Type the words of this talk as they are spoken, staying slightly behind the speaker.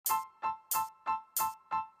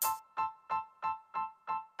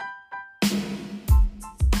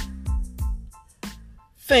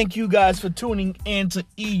Thank you guys for tuning in to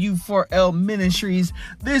EU4L Ministries.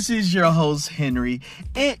 This is your host, Henry.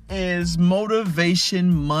 It is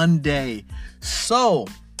Motivation Monday. So,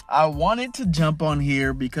 I wanted to jump on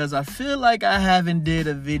here because I feel like I haven't did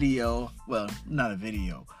a video. Well, not a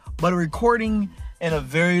video, but a recording in a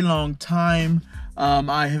very long time.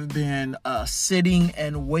 I have been sitting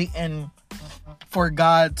and waiting for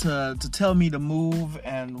God to tell me to move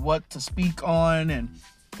and what to speak on and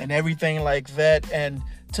everything like that. And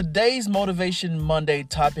today's Motivation Monday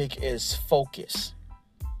topic is focus.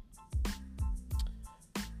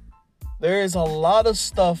 There is a lot of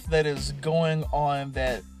stuff that is going on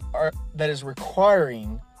that is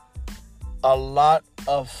requiring a lot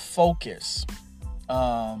of focus.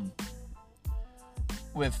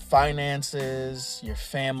 With finances, your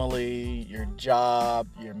family, your job,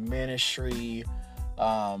 your ministry,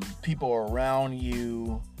 people around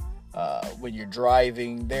you, when you're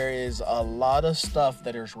driving, there is a lot of stuff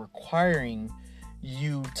that is requiring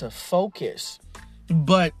you to focus.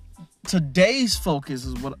 But today's focus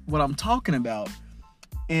is what I'm talking about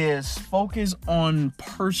is focus on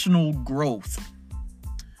personal growth.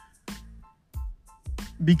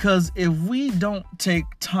 Because if we don't take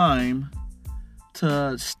time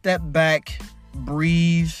to step back,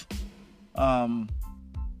 breathe,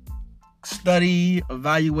 study,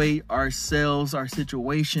 evaluate ourselves, our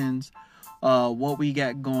situations, what we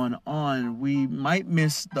got going on, we might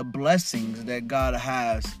miss the blessings that God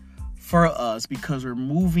has for us because we're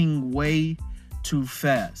moving way too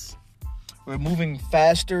fast. We're moving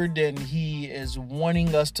faster than He is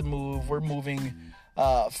wanting us to move. We're moving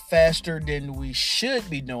faster than we should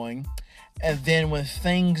be doing. And then when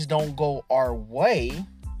things don't go our way,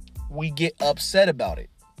 we get upset about it.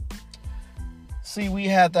 See, we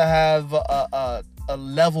have to have a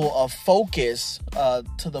level of focus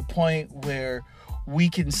to the point where we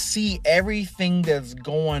can see everything that's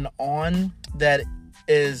going on that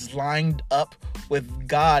is lined up with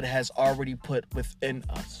God has already put within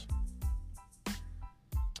us.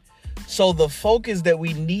 So the focus that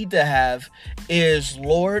we need to have is,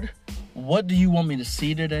 Lord, what do you want me to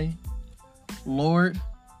see today? Lord,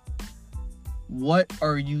 what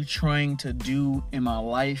are you trying to do in my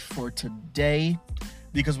life for today?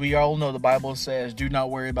 Because we all know the Bible says, do not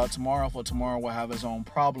worry about tomorrow, for tomorrow will have its own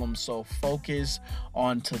problems. So focus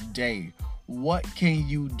on today. What can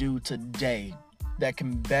you do today that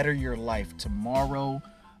can better your life tomorrow,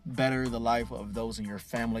 better the life of those in your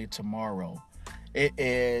family tomorrow? It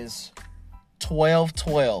is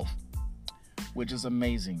 12/12, which is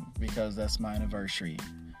amazing because that's my anniversary.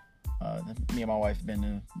 Me and my wife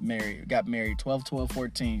got married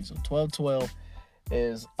 12/12/14. So 12/12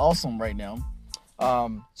 is awesome right now.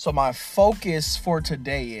 So my focus for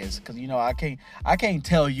today is, because I can't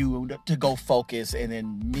tell you to go focus and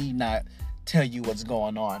then me not tell you what's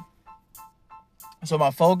going on. So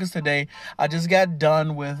my focus today, I just got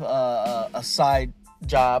done with a side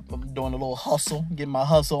job. I'm doing a little hustle, getting my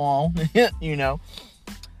hustle on,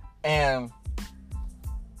 And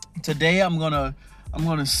today I'm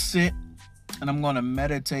gonna sit and I'm gonna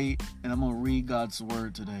meditate and I'm gonna read God's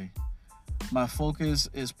word today. My focus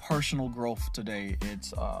is personal growth today.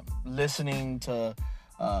 It's listening to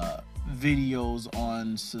videos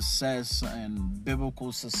on success and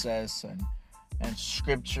biblical success and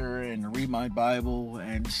scripture and read my Bible.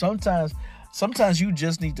 And sometimes you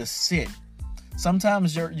just need to sit.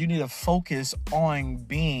 Sometimes you need to focus on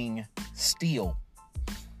being still.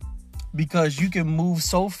 Because you can move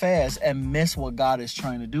so fast and miss what God is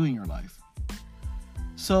trying to do in your life.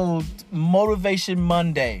 So, Motivation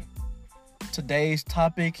Monday. Today's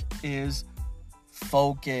topic is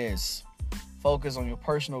focus. Focus on your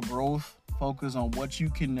personal growth. Focus on what you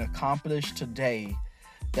can accomplish today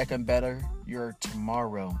that can better your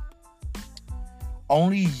tomorrow.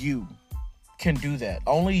 Only you can do that.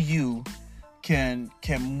 Only you can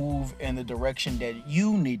move in the direction that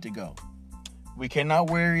you need to go. We cannot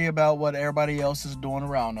worry about what everybody else is doing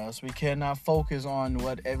around us. We cannot focus on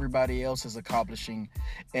what everybody else is accomplishing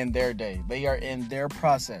in their day. They are in their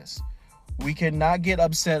process. We cannot get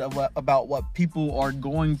upset about what people are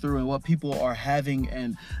going through and what people are having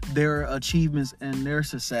and their achievements and their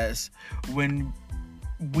success when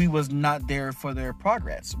we was not there for their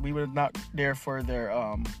progress. We were not there for their,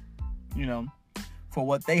 for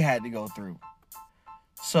what they had to go through.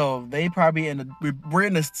 So they probably we're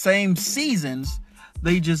in the same seasons.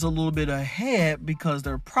 They just a little bit ahead because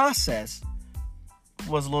their process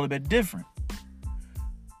was a little bit different.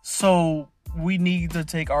 So we need to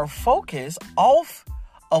take our focus off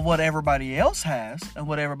of what everybody else has and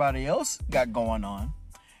what everybody else got going on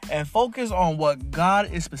and focus on what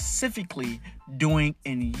God is specifically doing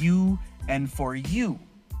in you and for you.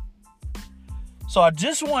 So I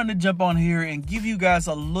just wanted to jump on here and give you guys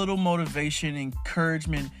a little motivation,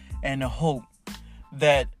 encouragement, and hope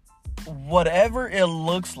that whatever it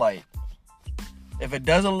looks like, if it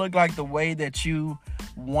doesn't look like the way that you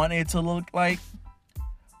want it to look like,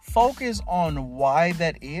 focus on why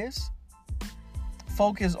that is.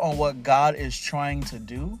 Focus on what God is trying to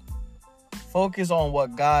do. Focus on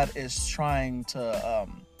what God is trying to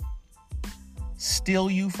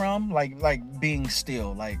steal you from, like being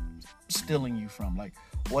still, like stealing you from. Like,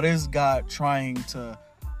 what is God trying to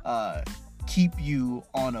keep you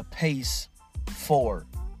on a pace for?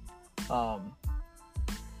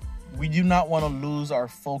 We do not want to lose our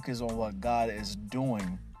focus on what God is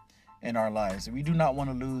doing in our lives. We do not want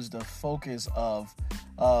to lose the focus of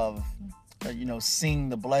seeing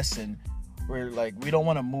the blessing. We're like, we don't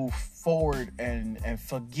want to move forward and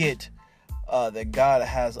forget that God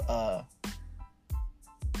has a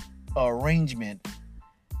arrangement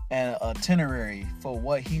and itinerary for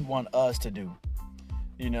what he wants us to do.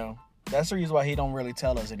 That's the reason why he don't really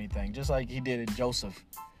tell us anything, just like he did in Joseph.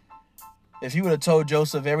 If he would have told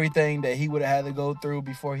Joseph everything that he would have had to go through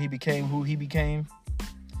before he became who he became,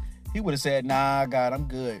 he would have said, nah, God, I'm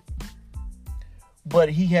good. But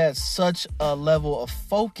he had such a level of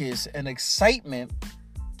focus and excitement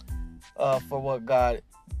for what God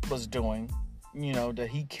was doing, that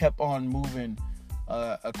he kept on moving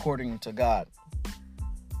according to God.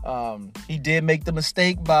 He did make the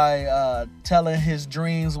mistake by telling his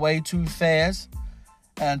dreams way too fast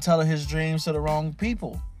and telling his dreams to the wrong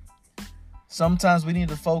people. Sometimes we need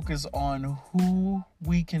to focus on who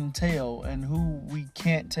we can tell and who we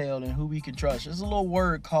can't tell and who we can trust. There's a little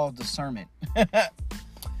word called discernment.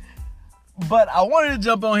 But I wanted to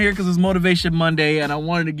jump on here because it's Motivation Monday, and I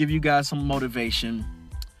wanted to give you guys some motivation.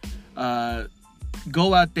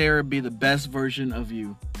 Go out there and be the best version of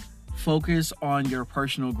you. Focus on your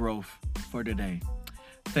personal growth for today.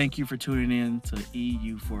 Thank you for tuning in to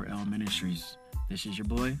EU4L Ministries. This is your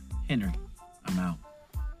boy, Henry. I'm out.